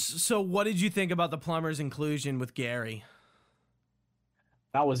iron. so what did you think about the plumber's inclusion with Gary?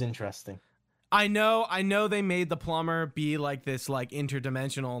 That was interesting. I know they made the plumber be like this like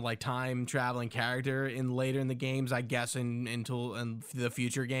interdimensional like time traveling character in later in the games, I guess in the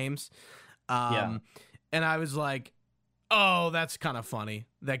future games. Yeah. And I was like, "Oh, that's kind of funny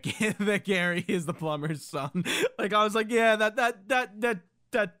that that Gary is the plumber's son." Like I was like, "Yeah,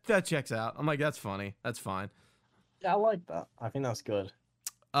 that checks out." I'm like, "That's funny. That's fine." Yeah, I like that. I think that's good.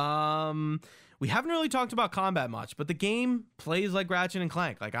 We haven't really talked about combat much, but the game plays like Ratchet and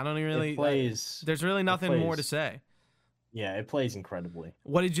Clank. Like I don't even really It plays. there's really nothing more to plays. say. Yeah, it plays incredibly.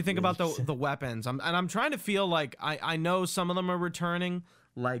 What did you think about Really. the weapons? I'm trying to feel like I know some of them are returning.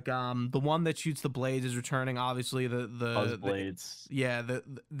 Like the one that shoots the blades is returning. Obviously Buzz blades.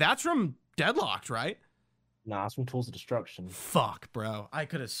 that's from Deadlocked, right? Nah, it's from Tools of Destruction. Fuck, bro. I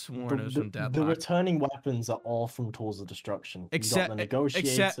could have sworn it was from The Deadlocked. returning weapons are all from Tools of Destruction. You got the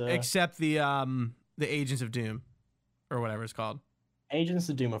Negotiator. Except the Agents of Doom, or whatever it's called. Agents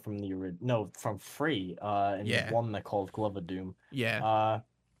of Doom are from the original. No, from Free. And Yeah. the one they're called Glover Doom. Yeah.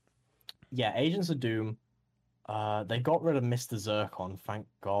 Yeah, Agents of Doom. They got rid of Mr. Zircon, thank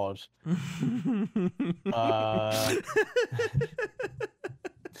God.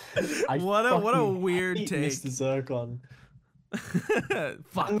 What a fucking weird hate take. Mr. Zircon.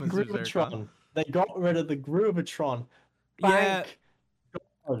 Fuck And Mr. Zircon. Groovatron. They got rid of the Groovatron. Yeah. Thank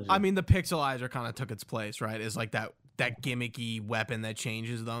God. I mean, the pixelizer kind of took its place, right? Is like that gimmicky weapon that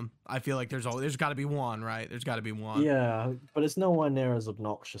changes them. I feel like there's got to be one, right? There's got to be one. Yeah, but it's nowhere near as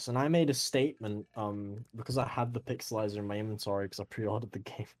obnoxious. And I made a statement, because I had the pixelizer in my inventory because I pre-ordered the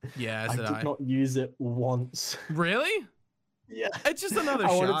game. Yeah, I so did not use it once. Really? Yeah. It's just another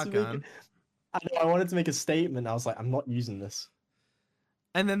I wanted to make shotgun. I wanted to make a statement. I was like, I'm not using this.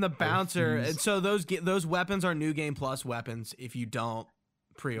 And then the bouncer. refuse. And so those weapons are new game plus weapons if you don't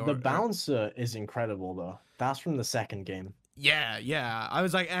pre-order. The bouncer is incredible though. That's from the second game. Yeah. I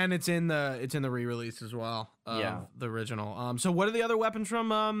was like, and it's in the re-release as well. Of Yeah. The original. So what are the other weapons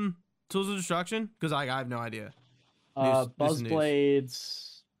from Tools of Destruction? Because I have no idea. News Buzz news.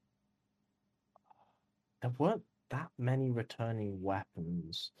 blades. There weren't that many returning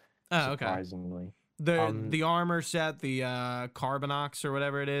weapons. Oh, okay. Surprisingly. The armor set, the Carbonox or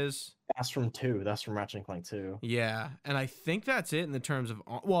whatever it is. That's from 2. That's from Ratchet and Clank 2. Yeah, and I think that's it in the terms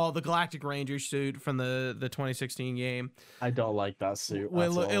of the Galactic Ranger suit from the 2016 game. I don't like that suit.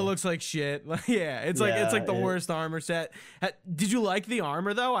 Well, at it all. looks like shit. Yeah, it's like the worst armor set. Did you like the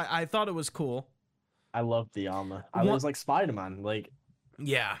armor though? I thought it was cool. I love the armor. It What- was like Spider-Man, like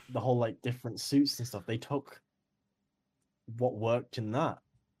Yeah, the whole like different suits and stuff. They took what worked in that,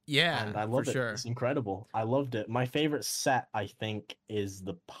 yeah, and I love for it. sure. It's incredible. I loved it. My favorite set, I think, is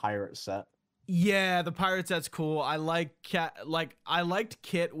the pirate set. Yeah, the pirate set's cool. I I liked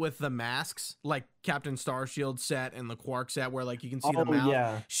Kit with the masks, like Captain Starshield set and the Quark set, where like you can see the Oh mouth.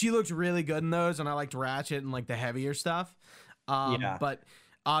 yeah, She looked really good in those, and I liked Ratchet and like the heavier stuff. yeah. But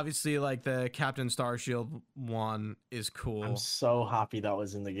obviously, like the Captain Starshield one is cool. I'm so happy that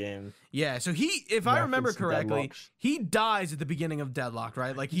was in the game. Yeah, so he, if I remember Reference to correctly, Deadlocked. he dies at the beginning of Deadlocked,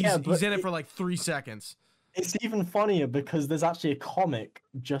 right? Like Yeah, but he's in it for like 3 seconds. It's even funnier because there's actually a comic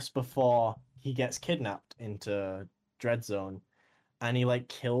just before he gets kidnapped into Dread Zone, and he like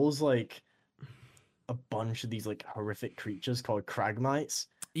kills like a bunch of these like horrific creatures called Kragmites.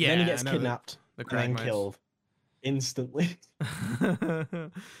 Yeah, Then he gets I know kidnapped the and then Kragmites. killed instantly.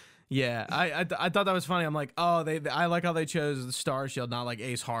 Yeah, I thought that was funny. I'm like, oh, I like how they chose the Star Shield, not like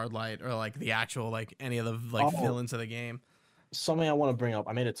Ace Hardlight or like the actual like any of the like Oh. villains of the game. Something I want to bring up.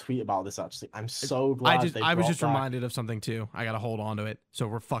 I made a tweet about this actually. I'm so glad I was brought just back- reminded of something too. I gotta hold on to it. So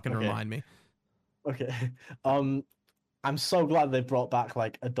we're fucking Okay. remind me. Okay. I'm so glad they brought back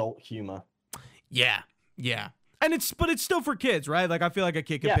like adult humor. Yeah, yeah. And it's still for kids, right? Like I feel like a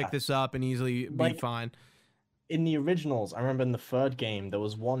kid could Yeah. pick this up and easily be Like- fine. In the originals, I remember in the third game there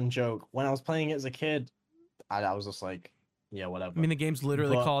was one joke when I was playing it as a kid. I was just like, yeah, whatever. I mean, the game's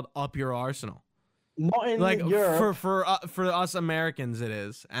literally But- called Up Your Arsenal. Not in Like Europe. for us Americans, it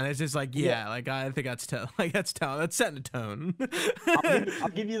is, and it's just like yeah, like I think that's that's setting a tone. I'll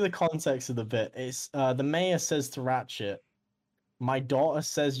give you the context of the bit. It's the mayor says to Ratchet, "My daughter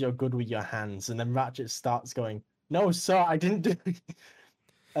says you're good with your hands," and then Ratchet starts going, "No, sir, I didn't do." It.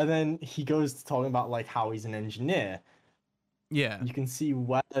 And then he goes to talking about like how he's an engineer. Yeah, You can see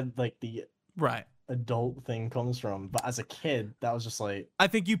where like the right. adult thing comes from, but as a kid, that was just like, I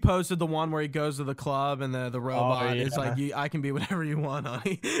think you posted the one where he goes to the club and the robot is like, yeah. I can be whatever you want,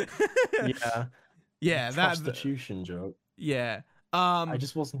 honey. yeah, yeah, that prostitution joke. yeah. I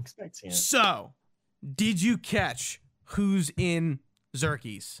just wasn't expecting it. So, did you catch who's in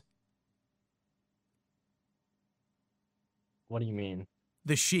Xerxes? What do you mean?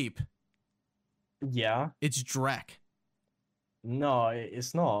 The sheep. Yeah, It's Drek. no,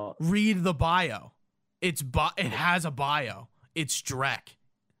 it's not. Read the bio. It has a bio. It's Drek.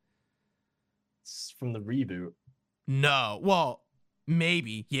 It's from the reboot. No. Well,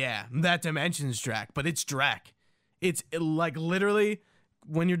 maybe. Yeah. That dimension's Drek, but it's Drek. It's like literally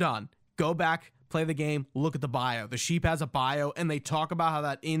when you're done, go back, play the game, look at the bio. The sheep has a bio, and they talk about how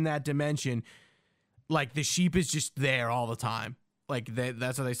that in that dimension, like the sheep is just there all the time. Like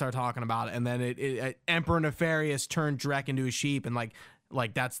that's how they start talking about it. And then it Emperor Nefarious turned Drek into a sheep, and like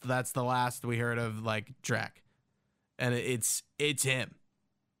that's the last we heard of like Drek. And it's him.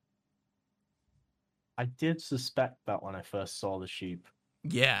 I did suspect that when I first saw the sheep.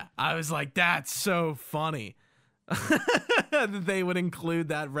 Yeah, I was like, that's so funny that they would include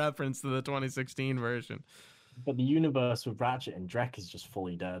that reference to the 2016 version. But the universe with Ratchet and Drek is just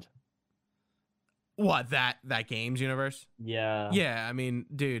fully dead. What, that game's universe? Yeah. Yeah, I mean,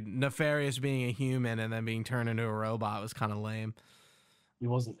 dude, Nefarious being a human and then being turned into a robot was kind of lame. He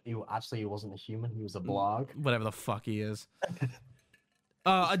wasn't a human, he was a blog. Whatever the fuck he is.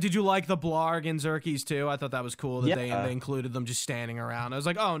 Did you like the Blarg in Xerxes too? I thought that was cool that Yeah. they included them just standing around. I was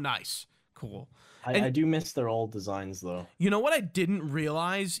like, oh, nice. Cool. I do miss their old designs though. You know what I didn't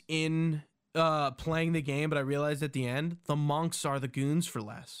realize in playing the game, but I realized at the end, the monks are the goons for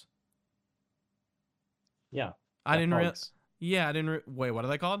less. Yeah. I didn't realize. Bugs. Yeah, I didn't. Wait, what are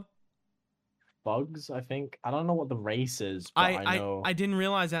they called? Bugs, I think. I don't know what the race is, but I know. I didn't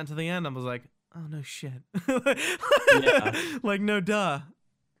realize that until the end. I was like, oh no shit. Yeah. Like no duh.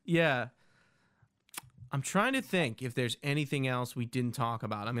 Yeah. I'm trying to think if there's anything else we didn't talk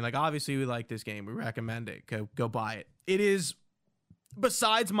about. I mean, like obviously we like this game. We recommend it. Go buy it. It is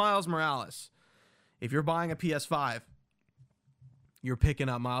besides Miles Morales. If you're buying a PS5, you're picking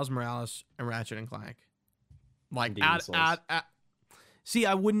up Miles Morales and Ratchet and Clank. Like Demon's Souls. see,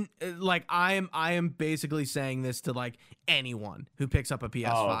 I wouldn't like I am basically saying this to like anyone who picks up a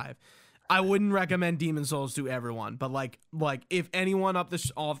PS5. I wouldn't recommend Demon's Souls to everyone, but like if anyone off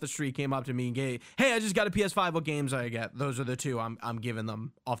the street came up to me and gave, "Hey, I just got a PS5, what games do I get?" Those are the two I'm giving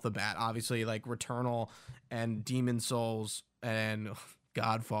them off the bat. Obviously, like Returnal and Demon's Souls and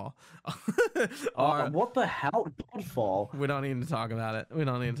Godfall. What the hell? Godfall? We don't need to talk about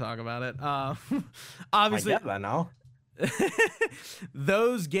it. I Obviously, get that now.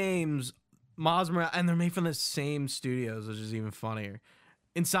 those games, Miles Morales, and they're made from the same studios, which is even funnier.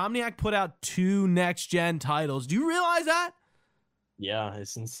 Insomniac put out 2 next-gen titles. Do you realize that? Yeah,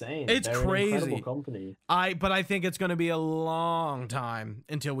 it's insane. It's They're crazy. An incredible company. But I think it's going to be a long time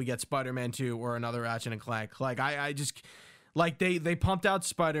until we get Spider-Man 2 or another Ratchet and Clank. Like I just Like they pumped out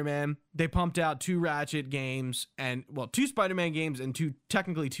Spider-Man, they pumped out 2 Ratchet games, and well, 2 Spider-Man games and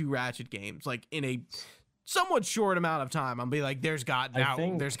technically 2 Ratchet games, like in a somewhat short amount of time. I'm be like, there's got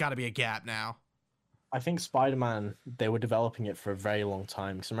to be a gap now. I think Spider-Man, they were developing it for a very long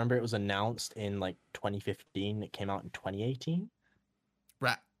time. Because remember, it was announced in like 2015. It came out in 2018.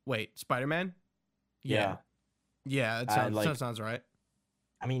 Wait, Spider-Man? Yeah. Yeah, that sounds right.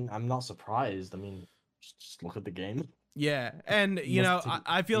 I mean, I'm not surprised. I mean, just look at the game. Yeah, and you know,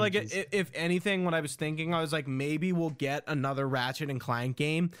 I feel like if anything, when I was thinking, I was like, maybe we'll get another Ratchet and Clank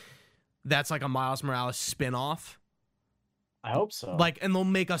game that's like a Miles Morales spin-off. I hope so. Like, and they'll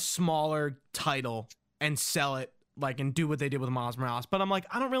make a smaller title and sell it, like, and do what they did with Miles Morales. But I'm like,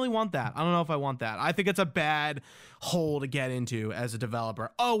 I don't really want that. I don't know if I want that. I think it's a bad hole to get into as a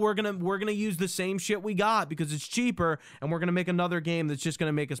developer. Oh, we're gonna use the same shit we got because it's cheaper, and we're gonna make another game that's just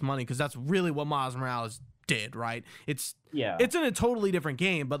gonna make us money, because that's really what Miles Morales did, right? It's in a totally different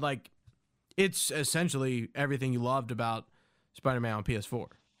game, but like, it's essentially everything you loved about Spider-Man on PS4.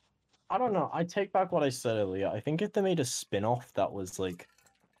 I don't know. I take back what I said earlier. I think if they made a spin-off that was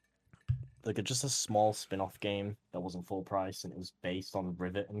just a small spin-off game that wasn't full price and it was based on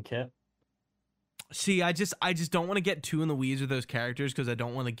Rivet and Kit. See, I just don't want to get too in the weeds with those characters, because I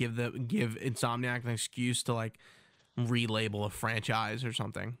don't want to give Insomniac an excuse to like relabel a franchise or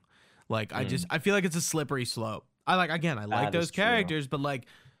something. Like, I feel like it's a slippery slope. I like those characters, but like,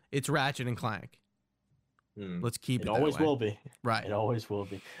 it's Ratchet and Clank. Let's keep it. It always will be. Right. It always will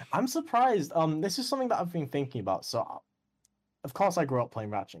be. I'm surprised. This is something that I've been thinking about. So, of course, I grew up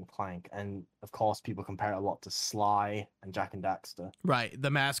playing Ratchet and Clank, and of course, people compare it a lot to Sly and Jak and Daxter. Right. The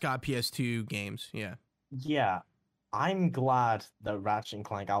mascot PS2 games. Yeah. Yeah. I'm glad that Ratchet and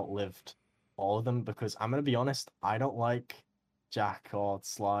Clank outlived all of them, because I'm gonna be honest, I don't like Jak or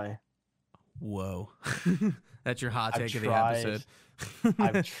Sly. Whoa. That's your hot take of the episode.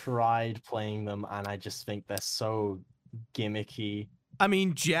 I've tried playing them, and I just think they're so gimmicky. I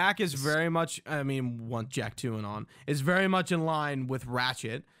mean, Jak is very much, Jak 2 and on, is very much in line with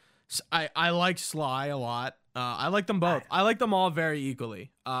Ratchet. I like Sly a lot. I like them both. I like them all very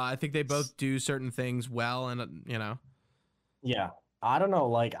equally. I think they both do certain things well, and, you know. Yeah. I don't know,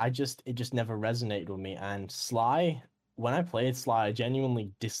 like, it just never resonated with me. And Sly, when I played Sly, I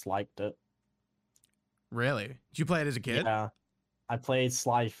genuinely disliked it. Really? Did you play it as a kid? Yeah. I played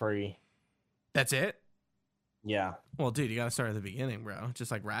Sly 3. That's it? Yeah. Well, dude, you gotta start at the beginning, bro.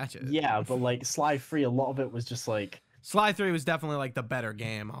 Just like Ratchet. Yeah, but like Sly 3, a lot of it was just like... Sly 3 was definitely like the better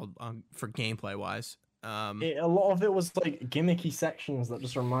game for gameplay wise. A lot of it was like gimmicky sections that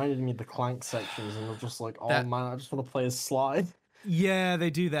just reminded me of the Clank sections, and I was just like, man, I just want to play as Sly. Yeah, they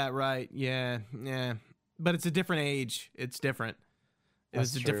do that, right? Yeah. But it's a different age. It's different. It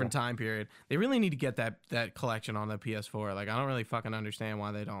was a different time period. They really need to get that collection on the PS4. Like, I don't really fucking understand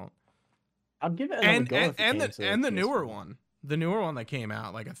why they don't. I'll give it another go. And the newer one. The newer one that came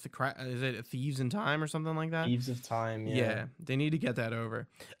out, like, is it Thieves in Time or something like that? Thieves of Time, yeah. Yeah, they need to get that over.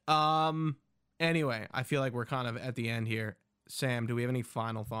 Anyway, I feel like we're kind of at the end here. Sam, do we have any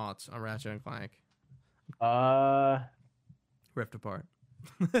final thoughts on Ratchet and Clank? Rift Apart.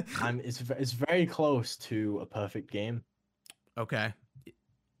 It's very close to a perfect game. Okay.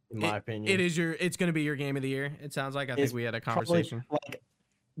 In my opinion. It's going to be your game of the year. It sounds like. I think we had a conversation. Like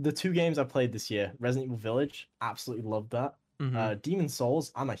the 2 games I played this year, Resident Evil Village, absolutely loved that. Demon's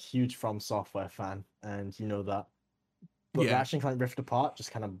Souls, I'm a huge From Software fan, and you know that. But Ratchet and Clank Rift Apart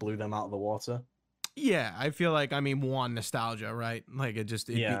just kind of blew them out of the water. Yeah, I feel like, nostalgia, right? Like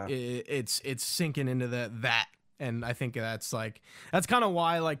it's sinking into that. And I think that's kind of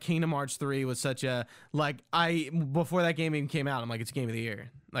why like Kingdom Hearts 3 was such a, like, before that game even came out, I'm like, it's game of the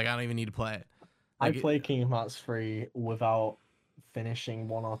year. Like, I don't even need to play it. Like, I played Kingdom Hearts 3 without finishing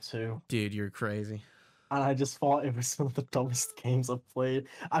 1 or 2. Dude, you're crazy. And I just thought it was one of the dumbest games I've played.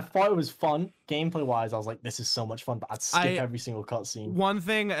 I thought it was fun. Gameplay wise, I was like, this is so much fun, but I'd skip every single cutscene. One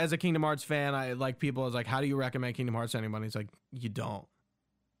thing as a Kingdom Hearts fan, I like people is like, how do you recommend Kingdom Hearts to anybody? It's like, you don't.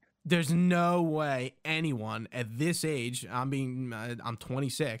 There's no way anyone at this age, I'm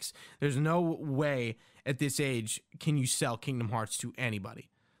 26, there's no way at this age can you sell Kingdom Hearts to anybody.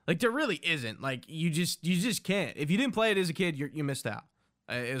 Like, there really isn't. Like, you just can't. If you didn't play it as a kid, you missed out.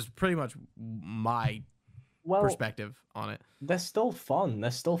 It was pretty much my perspective on it. They're still fun.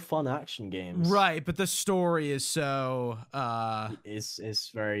 They're still fun action games. Right, but the story is so...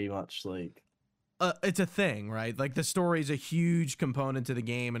 It's very much like... it's a thing, right? Like, the story is a huge component to the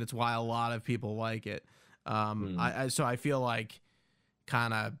game, and it's why a lot of people like it. So I feel like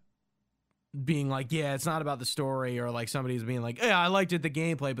kind of being like, yeah, it's not about the story, or like somebody's being like, yeah, I liked it, the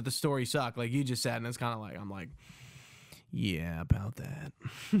gameplay, but the story sucked, like you just said, and it's kind of like, I'm like, Yeah, about that.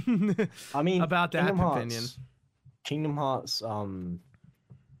 I mean, about that opinion. Kingdom Hearts,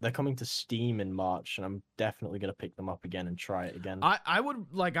 they're coming to Steam in March, and I'm definitely gonna pick them up again and try it again. I would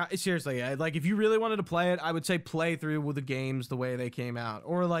like seriously, like if you really wanted to play it, I would say play through with the games the way they came out,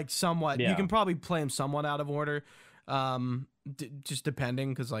 or like somewhat. Yeah. You can probably play them somewhat out of order, just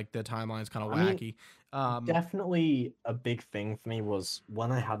depending because like the timeline's kind of wacky. Definitely a big thing for me was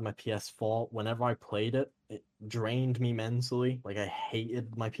when I had my PS4. Whenever I played it, it drained me mentally. Like I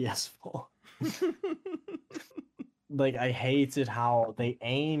hated my PS4. Like I hated how they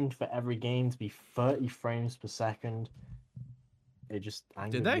aimed for every game to be 30 frames per second. It just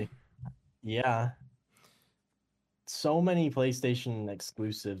angered Did they? me. Yeah. So many PlayStation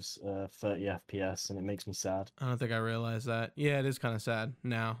exclusives, 30 FPS, and it makes me sad. I don't think I realized that. Yeah, it is kind of sad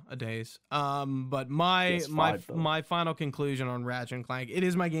nowadays. But my PS5 though. my final conclusion on Ratchet and Clank, it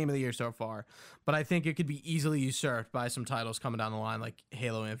is my game of the year so far. But I think it could be easily usurped by some titles coming down the line, like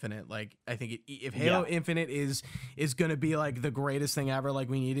Halo Infinite. Like I think if Halo Infinite is gonna be like the greatest thing ever, like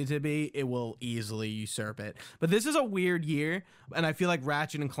we need it to be, it will easily usurp it. But this is a weird year, and I feel like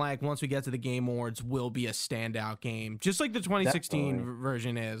Ratchet and Clank, once we get to the Game Awards, will be a standout game. Just like the 2016 Definitely.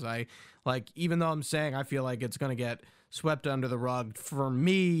 version is. I like, even though I'm saying I feel like it's gonna get swept under the rug for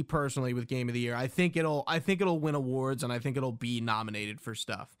me personally with Game of the Year, I think it'll win awards, and I think it'll be nominated for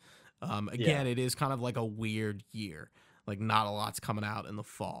stuff. Again, it is kind of like a weird year. Like not a lot's coming out in the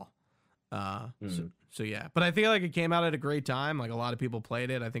fall. So yeah, but I feel like it came out at a great time. Like a lot of people played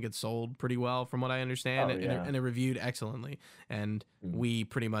it. I think it sold pretty well from what I understand, and it reviewed excellently. And we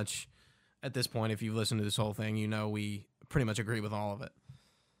pretty much, at this point, if you've listened to this whole thing, you know we pretty much agree with all of it.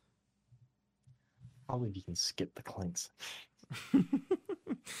 Probably you can skip the clinks.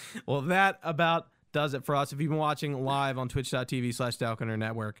 Well, that about does it for us. If you've been watching live on twitch.tv/Dalconer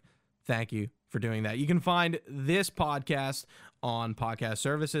Network, thank you for doing that. You can find this podcast on podcast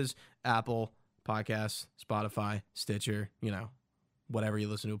services, Apple Podcasts, Spotify, Stitcher, whatever you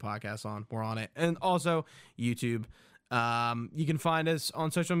listen to a podcast on, we're on it. And also YouTube. You can find us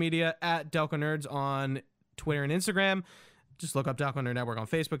on social media at Delco Nerds on Twitter and Instagram. Just look up Delco Nerd Network on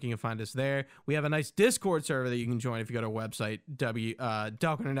Facebook. You can find us there. We have a nice Discord server that you can join if you go to our website,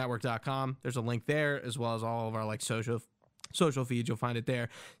 DelcoNerdNetwork.com. There's a link there, as well as all of our like social feeds. You'll find it there.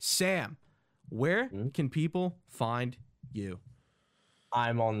 Sam, where can people find you?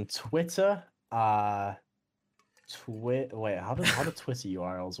 I'm on Twitter. Wait, how do Twitter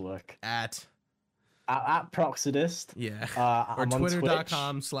URLs work? At Proxidist. Yeah. Or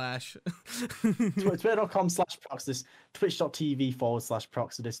twitter.com/ Twitter.com/Proxidist,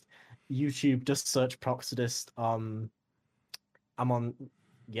 twitch.tv/Proxidist, YouTube, just search Proxidist. I'm on,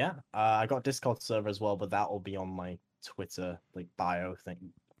 I got Discord server as well, but that will be on my Twitter like bio thing.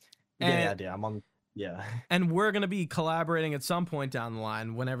 You get the idea. I'm on. Yeah. And we're going to be collaborating at some point down the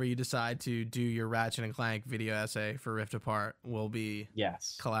line. Whenever you decide to do your Ratchet and Clank video essay for Rift Apart, we'll be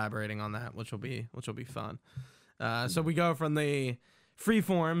collaborating on that, which will be fun. So we go from the free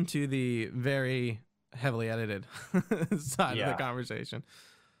form to the very heavily edited side of the conversation.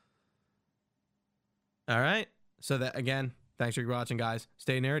 All right. So that, again, thanks for watching, guys.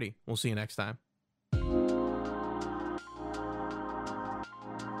 Stay nerdy. We'll see you next time.